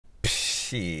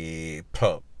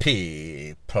people.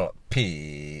 Que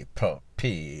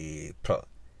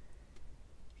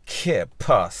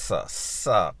pasa,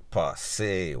 sapa,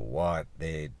 say what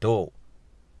they do.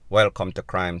 Welcome to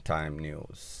Crime Time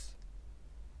News.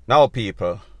 Now,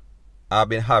 people, I've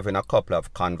been having a couple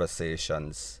of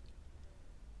conversations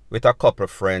with a couple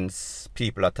of friends,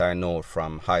 people that I know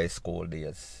from high school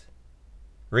days,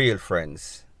 real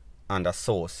friends and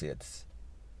associates.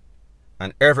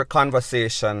 And every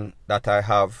conversation that I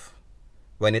have,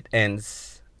 when it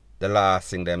ends, the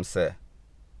last thing them say,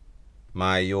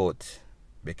 my youth,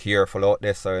 be careful out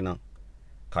there, sir, you know,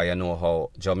 because you know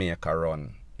how Jamaica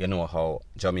run. You know how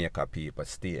Jamaica people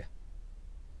stay.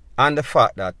 And the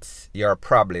fact that you're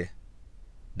probably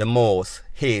the most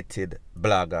hated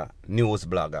blogger, news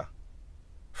blogger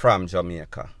from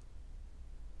Jamaica.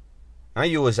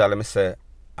 And usually I say,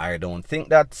 I don't think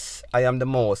that I am the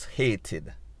most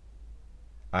hated.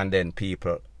 And then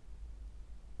people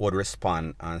would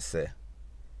respond and say,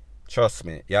 trust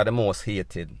me, you're the most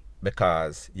hated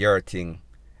because your thing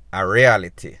a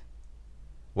reality.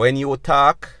 When you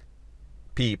talk,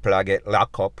 people are get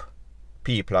locked up,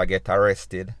 people are get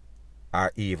arrested,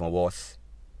 or even worse,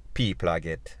 people are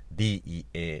get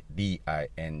DEADING.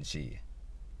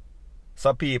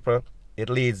 So people, it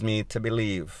leads me to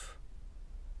believe,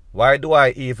 why do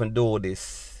I even do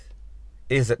this?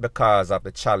 Is it because of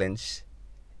the challenge?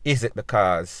 Is it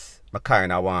because I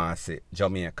kind of want to see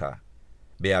Jamaica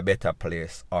be a better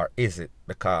place? Or is it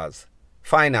because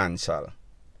financial?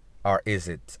 Or is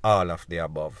it all of the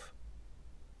above?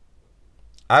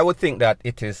 I would think that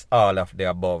it is all of the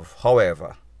above.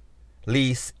 However,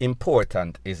 least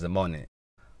important is the money.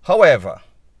 However,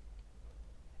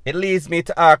 it leads me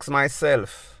to ask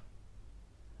myself,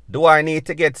 do I need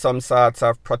to get some sorts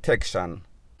of protection?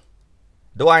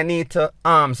 Do I need to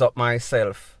arms up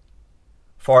myself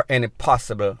for any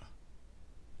possible,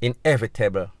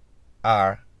 inevitable,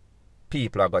 or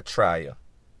people are going to try you?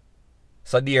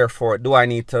 So therefore, do I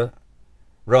need to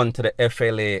run to the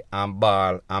FLA and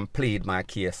bawl and plead my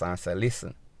case and say,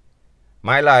 listen,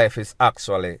 my life is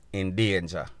actually in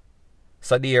danger.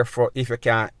 So therefore, if you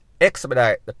can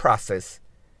expedite the process,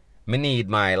 me need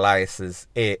my license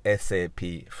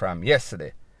ASAP from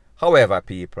yesterday. However,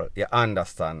 people, you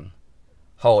understand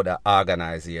how the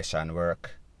organization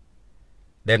work.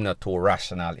 They're not too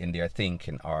rational in their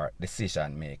thinking or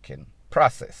decision-making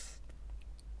process.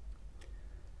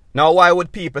 Now, why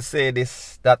would people say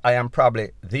this, that I am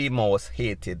probably the most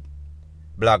hated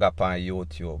blogger on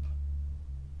YouTube?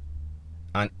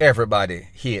 And everybody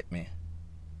hate me.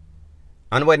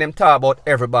 And when them talk about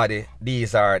everybody,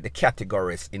 these are the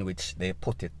categories in which they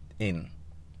put it in.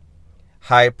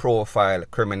 High-profile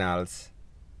criminals,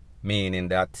 meaning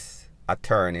that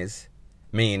attorneys,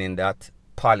 meaning that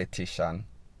politicians,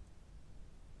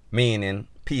 meaning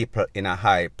people in a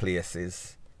high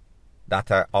places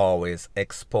that are always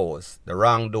exposed, the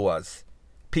wrongdoers,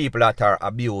 people that are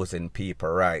abusing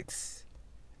people's rights.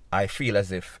 I feel as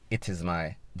if it is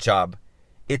my job,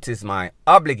 it is my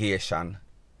obligation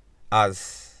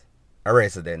as a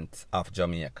resident of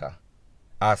Jamaica,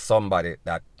 as somebody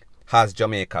that has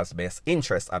Jamaica's best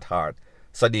interest at heart.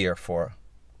 So therefore,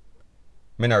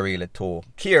 me not really too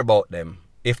care about them.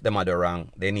 If them are the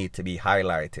wrong, they need to be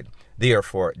highlighted.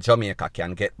 Therefore, Jamaica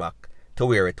can get back to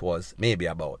where it was maybe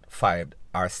about 5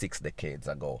 or 6 decades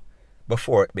ago,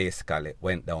 before it basically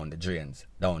went down the drains,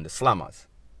 down the slummers.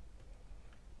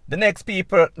 The next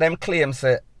people, them claim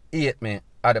say, hate me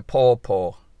are the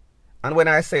po-po. And when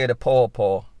I say the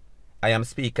po-po, I am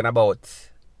speaking about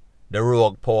the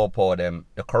rogue po-po them,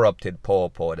 the corrupted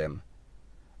po-po them.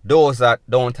 Those that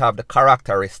don't have the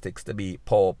characteristics to be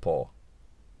po-po.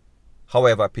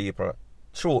 However, people,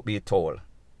 truth be told,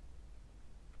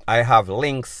 I have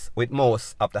links with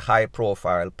most of the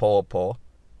high-profile po-po.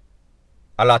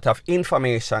 A lot of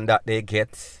information that they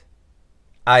get.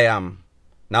 I am,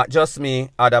 not just me,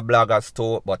 other bloggers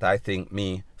too, but I think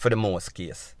me for the most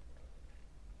case.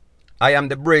 I am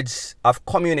the bridge of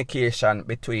communication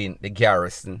between the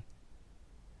garrison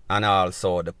and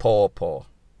also the po-po.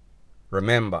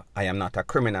 Remember, I am not a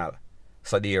criminal,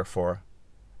 so therefore,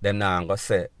 them now gonna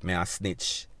say me a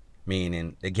snitch,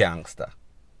 meaning the gangster.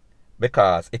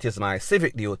 Because it is my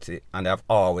civic duty, and I've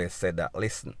always said that,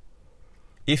 listen,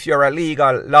 if you're a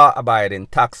legal, law-abiding,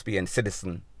 tax-paying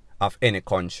citizen of any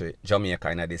country, Jamaica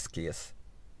in this case,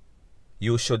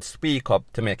 you should speak up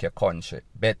to make your country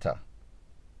better.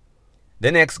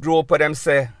 The next group of them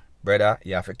say, brother,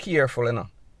 you have to be careful, you know.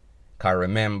 Because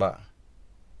remember,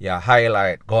 you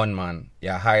highlight gunman,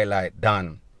 you highlight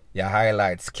Don, you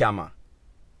highlight scammer.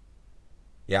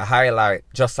 You highlight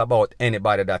just about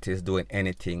anybody that is doing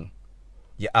anything.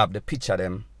 you have the picture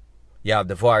them, you have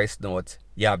the voice note,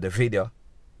 you have the video,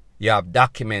 you have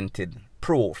documented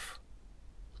proof.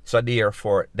 So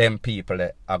therefore, them people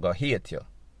that are going to hate you.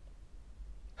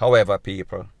 However,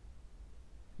 people,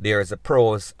 there is the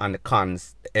pros and the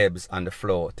cons, the ebbs and the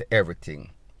flow to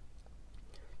everything.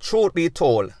 Truth be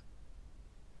told,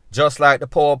 just like the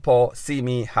P0L see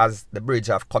me as the bridge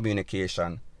of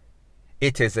communication,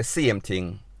 it is the same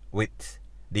thing with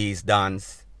these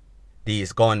dons,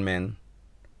 these gunmen,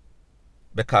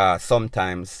 because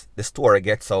sometimes the story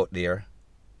gets out there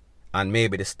and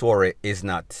maybe the story is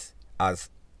not as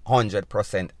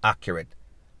 100% accurate.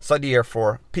 So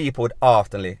therefore, people would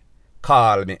often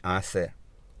call me and say,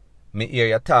 me hear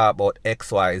you talk about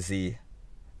XYZ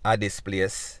at this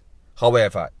place.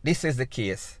 However, this is the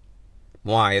case.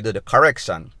 Why you do the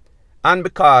correction. And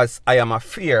because I am a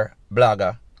fair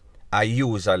blogger, I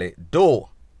usually do.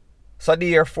 So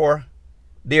therefore,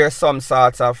 there's some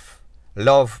sort of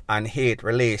love and hate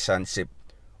relationship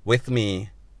with me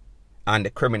and the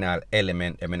criminal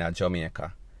element in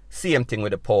Jamaica. Same thing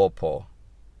with the P0L.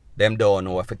 Them don't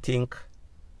know what to think.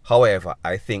 However,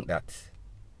 I think that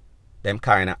them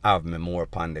kind of have me more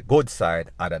upon the good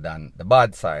side other than the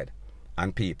bad side.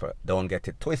 And people, don't get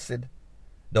it twisted.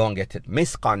 Don't get it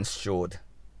misconstrued.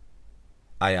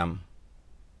 I am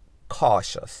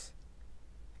cautious.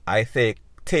 I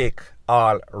take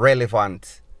all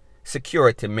relevant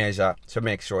security measure to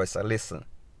make sure it's a listen.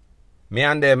 Me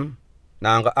and them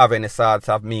not going to have any sorts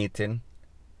of meeting.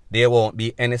 There won't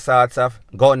be any sorts of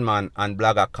gunman and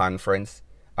blogger conference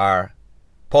or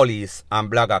police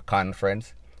and blogger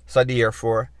conference. So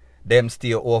therefore, them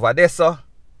stay over there, so,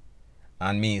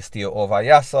 and me stay over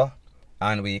here, so,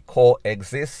 and we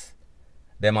coexist.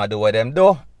 Them a do what them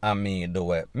do, and me do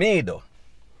what me do.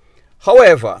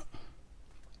 However,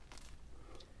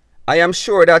 I am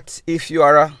sure that if you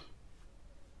are a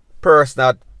person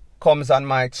that comes on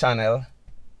my channel,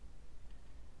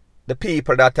 the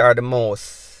people that are the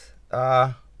most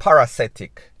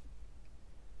parasitic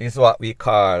is what we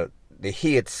call the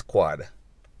hate squad.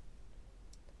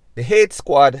 The hate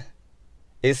squad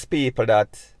is people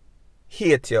that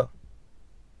hate you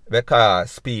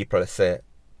because people say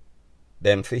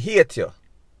them to hate you.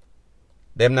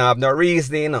 Them not have no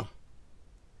reason, you know.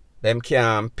 Them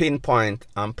can pinpoint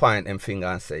and point them finger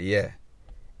and say, yeah,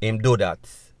 him do that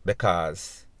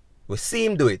because we see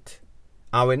him do it.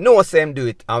 And we know him do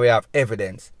it and we have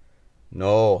evidence.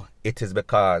 No, it is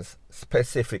because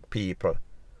specific people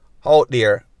out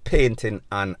there painting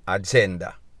an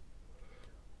agenda.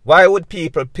 Why would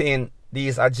people paint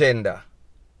these agenda?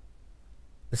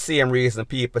 The same reason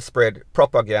people spread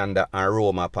propaganda and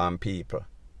rumor upon people.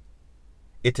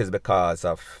 It is because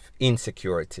of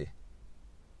insecurity.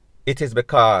 It is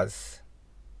because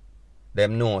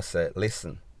them know, say,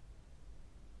 listen,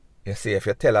 you see, if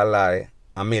you tell a lie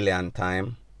 1,000,000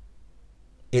 times,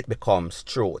 it becomes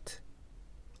truth.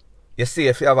 You see,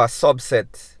 if you have a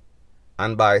subset,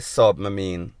 and by sub I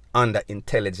mean under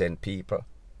intelligent people,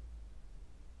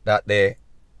 that their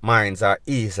minds are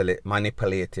easily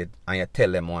manipulated and you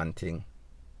tell them one thing,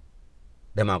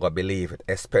 them are going to believe it,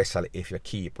 especially if you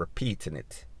keep repeating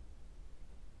it.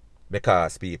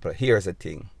 Because people, here's the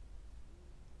thing.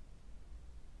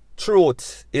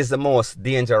 Truth is the most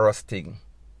dangerous thing.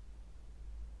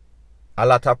 A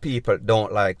lot of people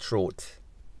don't like truth.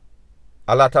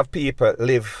 A lot of people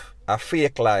live a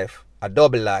fake life, a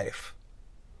double life.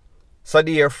 So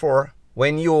therefore,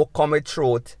 when you come with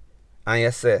truth and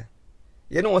you say,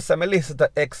 you know, so I listen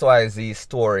to XYZ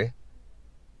story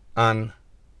and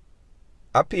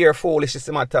appear foolish is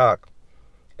my talk.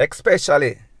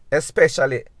 Especially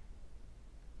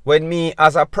when me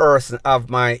as a person have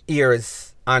my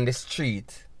ears on the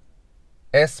street.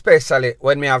 Especially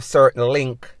when me have certain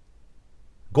link,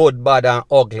 good, bad and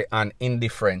ugly and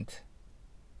indifferent.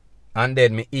 And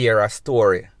then me hear a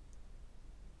story.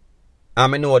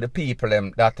 And me know the people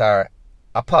them that are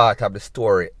a part of the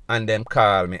story and them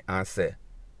call me and say,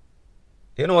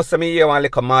 you know, so me hear one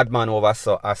little madman over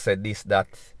so I said this, that,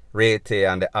 rate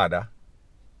and the other.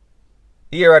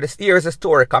 Here is the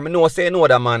story, because I know say you know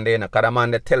the man there, because the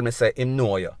man they tell me say him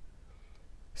know you.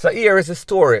 So here is the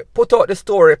story. Put out the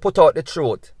story, put out the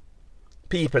truth.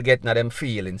 People get them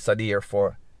feelings, so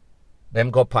therefore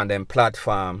them go up on them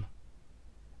platform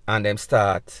and them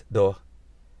start the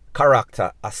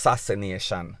character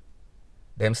assassination.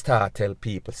 Them start tell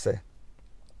people say,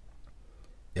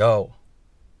 yo,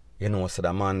 you know, so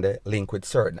the man they link with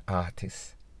certain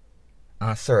artists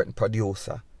and certain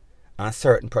producer. And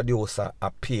certain producer a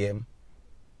pay him.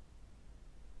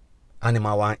 And him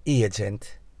a want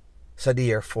agent. So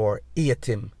therefore hate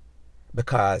him.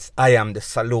 Because I am the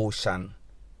solution.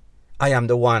 I am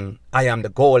the one, I am the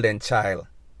golden child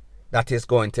that is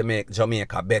going to make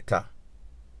Jamaica better.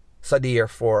 So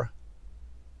therefore,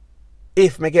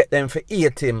 if me get them for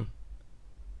hate him,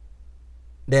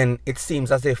 then it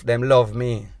seems as if them love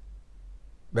me.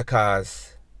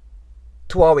 Because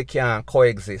two of we can't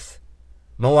coexist.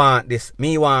 Me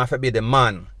want to be the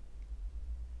man.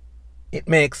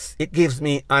 It gives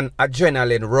me an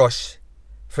adrenaline rush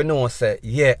for know say,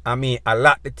 yeah, I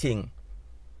like the thing.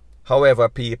 However,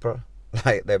 people,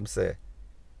 like them say,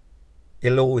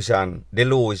 illusion,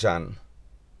 delusion,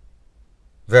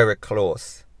 very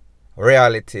close.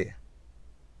 Reality,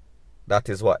 that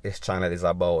is what this channel is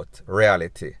about.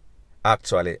 Reality,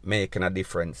 actually making a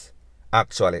difference,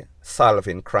 actually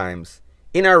solving crimes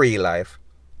in a real life,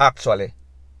 actually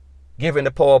giving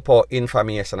the power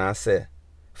information and say,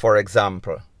 for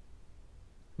example,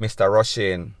 Mr.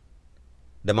 Rushin,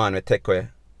 the man will take away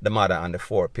the mother and the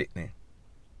 4 pitney.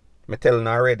 Me tell them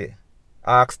already.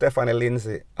 Ask Stephanie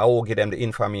Lindsay, I will give them the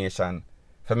information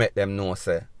to make them know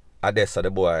say, this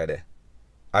the boy there.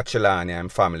 At Chilani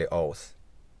and family house.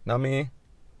 Now me,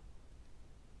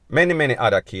 many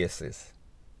other cases.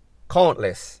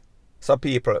 Countless. So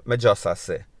people, me just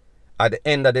say, at the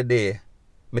end of the day,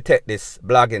 me take this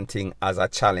blogging thing as a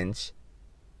challenge.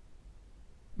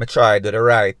 Me try do the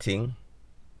right thing.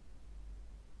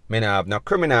 Me not have no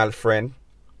criminal friend.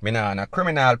 Me not have no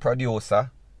criminal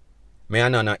producer. Me are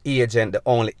not no agent. The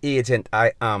only agent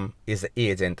I am is the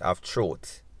agent of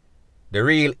truth. The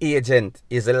real agent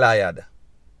is a liar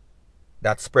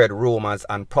that spread rumors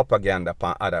and propaganda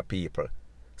upon other people.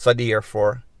 So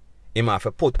therefore, him have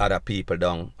to put other people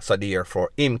down. So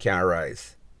therefore, him can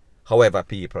rise. However,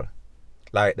 people,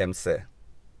 like them say,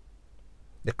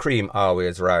 the cream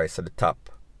always rise to the top.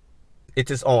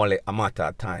 It is only a matter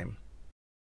of time.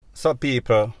 So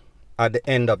people, at the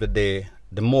end of the day,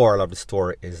 the moral of the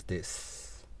story is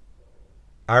this.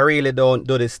 I really don't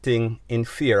do this thing in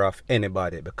fear of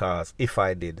anybody, because if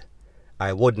I did,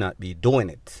 I would not be doing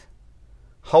it.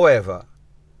 However,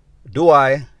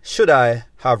 should I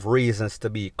have reasons to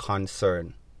be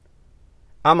concerned?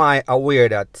 Am I aware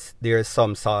that there is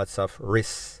some sorts of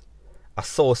risks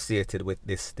associated with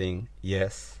this thing?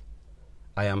 Yes,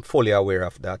 I am fully aware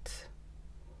of that.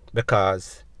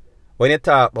 Because when you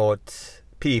talk about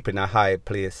people in high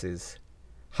places,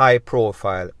 high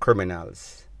profile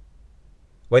criminals,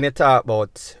 when you talk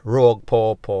about rogue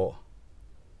popo,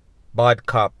 bad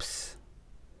cops,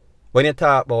 when you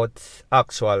talk about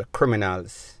actual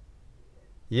criminals,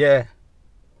 yeah,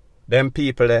 them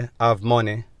people they have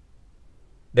money,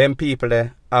 them people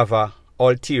they have a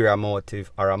ulterior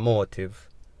motive or a motive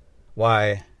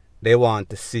why they want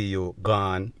to see you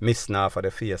gone, missing off of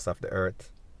the face of the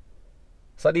earth.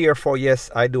 So therefore, yes,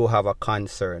 I do have a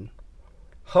concern.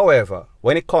 However,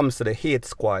 when it comes to the hate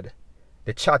squad,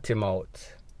 the chatty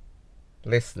mouth,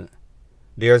 listen,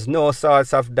 there's no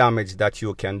sorts of damage that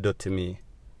you can do to me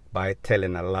by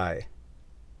telling a lie.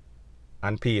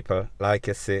 And people, like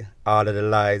you say, all of the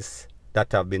lies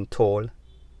that have been told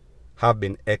have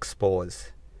been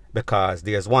exposed. Because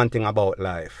there's one thing about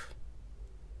life.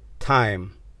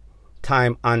 Time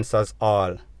answers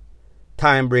all.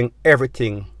 Time brings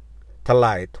everything to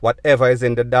light. Whatever is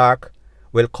in the dark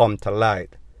will come to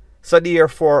light. So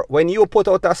therefore, when you put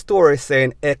out a story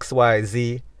saying X, Y,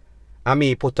 Z, and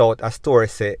me put out a story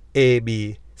say A,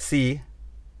 B, C,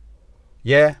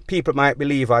 yeah, people might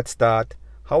believe at start.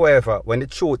 However, when the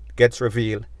truth gets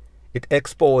revealed, it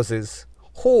exposes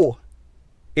who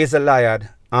is a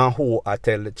liar and who I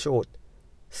tell the truth.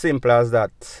 Simple as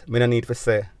that. Me no need to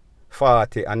say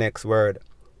 40 a next word,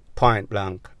 point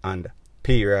blank and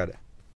period.